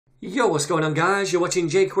Yo, what's going on guys? You're watching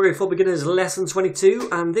jQuery for Beginners lesson 22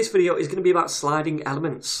 and this video is going to be about sliding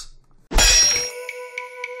elements.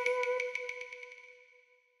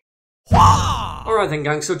 Alright then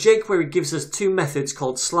gang, so jQuery gives us two methods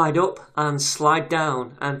called slide up and slide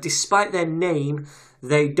down, and despite their name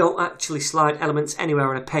they don't actually slide elements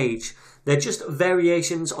anywhere on a page. They're just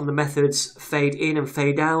variations on the methods fade in and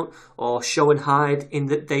fade out, or show and hide, in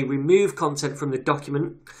that they remove content from the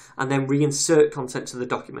document and then reinsert content to the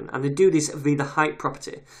document. And they do this via the height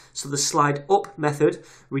property. So the slide up method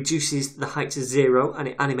reduces the height to 0 and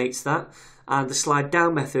it animates that. And the slide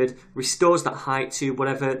down method restores that height to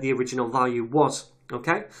whatever the original value was.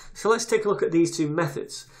 Okay, so let's take a look at these two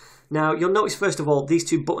methods. Now you'll notice first of all these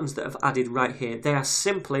two buttons that I've added right here. They are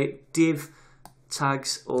simply div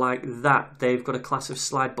tags like that. They've got a class of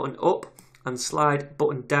slide button up and slide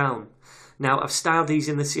button down. Now I've styled these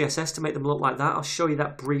in the CSS to make them look like that. I'll show you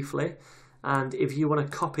that briefly, and if you want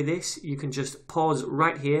to copy this you can just pause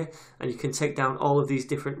right here and you can take down all of these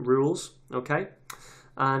different rules. Okay,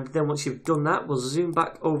 and then once you've done that we'll zoom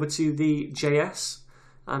back over to the JS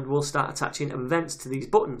and we'll start attaching events to these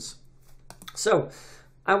buttons. So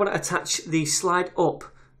I want to attach the slide up,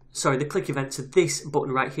 the click event to this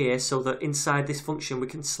button right here, so that inside this function we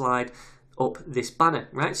can slide up this banner,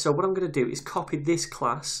 right? So what I'm going to do is copy this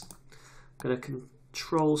class. I'm going to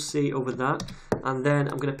Control C over that, and then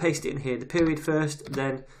I'm going to paste it in here. The period first,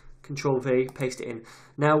 then Control V, paste it in.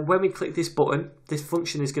 Now when we click this button, this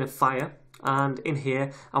function is going to fire, and in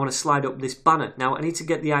here I want to slide up this banner. Now I need to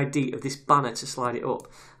get the ID of this banner to slide it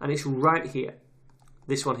up, and it's right here.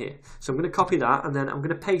 This one here. So I'm going to copy that and then I'm going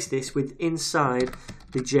to paste this with inside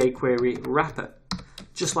the jQuery wrapper.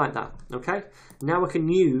 Just like that. Okay. Now I can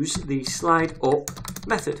use the slide up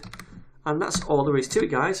method. And that's all there is to it,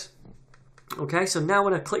 guys. Okay, so now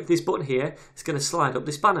when I click this button here, it's going to slide up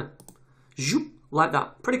this banner. Zoop, like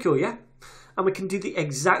that. Pretty cool, yeah? And we can do the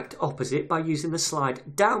exact opposite by using the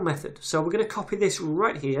slide down method. So we're going to copy this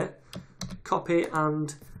right here. Copy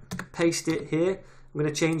and paste it here. I'm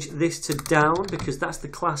going to change this to down because that's the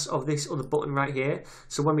class of this other button right here.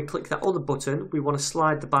 So when we click that other button, we want to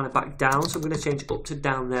slide the banner back down. So I'm going to change up to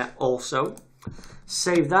down there also.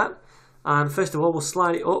 Save that. And first of all, we'll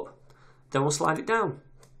slide it up. Then we'll slide it down.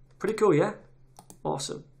 Pretty cool, yeah?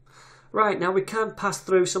 Awesome. Right, now we can pass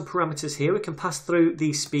through some parameters here. We can pass through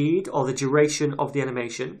the speed or the duration of the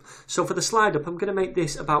animation. So for the slide up, I'm going to make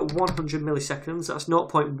this about 100 milliseconds. That's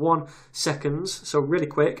 0.1 seconds, so really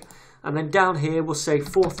quick. And then down here we'll say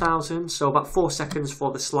 4,000, so about 4 seconds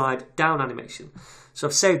for the slide down animation. So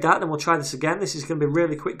I've saved that, then we'll try this again. This is going to be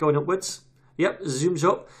really quick going upwards. Yep, zooms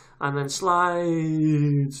up and then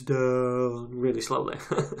slides down really slowly.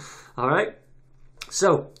 Alright,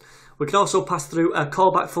 so we can also pass through a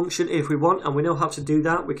callback function if we want, and we know how to do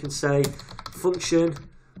that. We can say function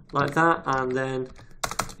like that, and then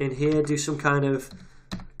in here do some kind of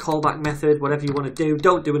callback method, whatever you want to do.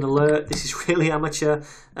 Don't do an alert, this is really amateur.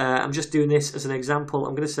 I'm just doing this as an example.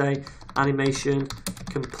 I'm going to say animation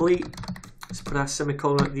complete. Let's put our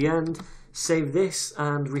semicolon at the end. Save this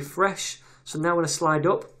and refresh. So now when I slide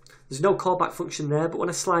up, there's no callback function there, but when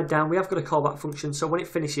I slide down, we have got a callback function. So when it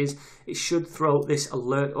finishes, it should throw this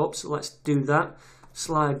alert up. So let's do that.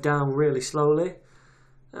 Slide down really slowly.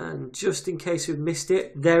 And just in case we've missed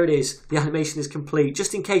it, there it is. The animation is complete.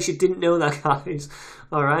 Just in case you didn't know that, guys.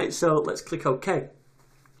 Alright, so let's click OK.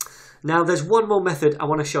 Now there's one more method I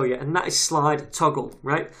want to show you, and that is slide toggle,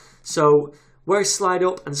 right? So whereas slide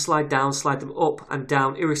up and slide down, slide them up and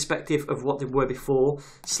down irrespective of what they were before,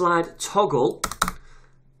 slide toggle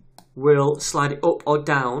will slide it up or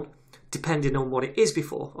down depending on what it is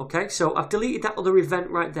before. Okay, so I've deleted that other event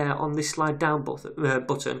right there on this slide down button,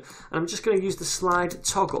 and I'm just going to use the slide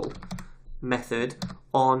toggle method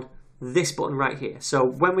on this button right here. So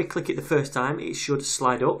when we click it the first time, it should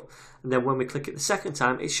slide up, and then when we click it the second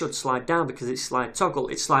time, it should slide down because it's slide toggle.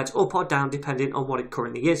 It slides up or down depending on what it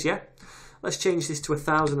currently is, yeah? Let's change this to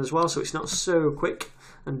 1,000 as well so it's not so quick,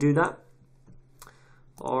 and do that.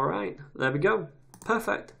 Alright, there we go.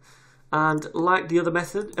 Perfect. And like the other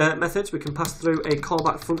methods, we can pass through a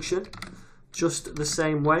callback function just the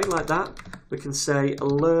same way, like that. We can say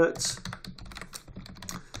alert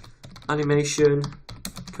animation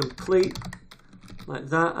complete, like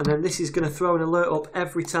that, and then this is going to throw an alert up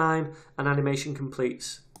every time an animation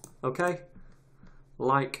completes. Okay,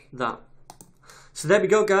 like that. So there we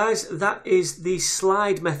go, guys. That is the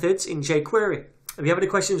slide methods in jQuery. If you have any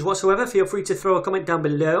questions whatsoever, feel free to throw a comment down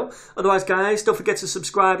below. Otherwise, guys, don't forget to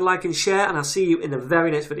subscribe, like and share, and I'll see you in the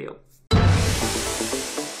very next video.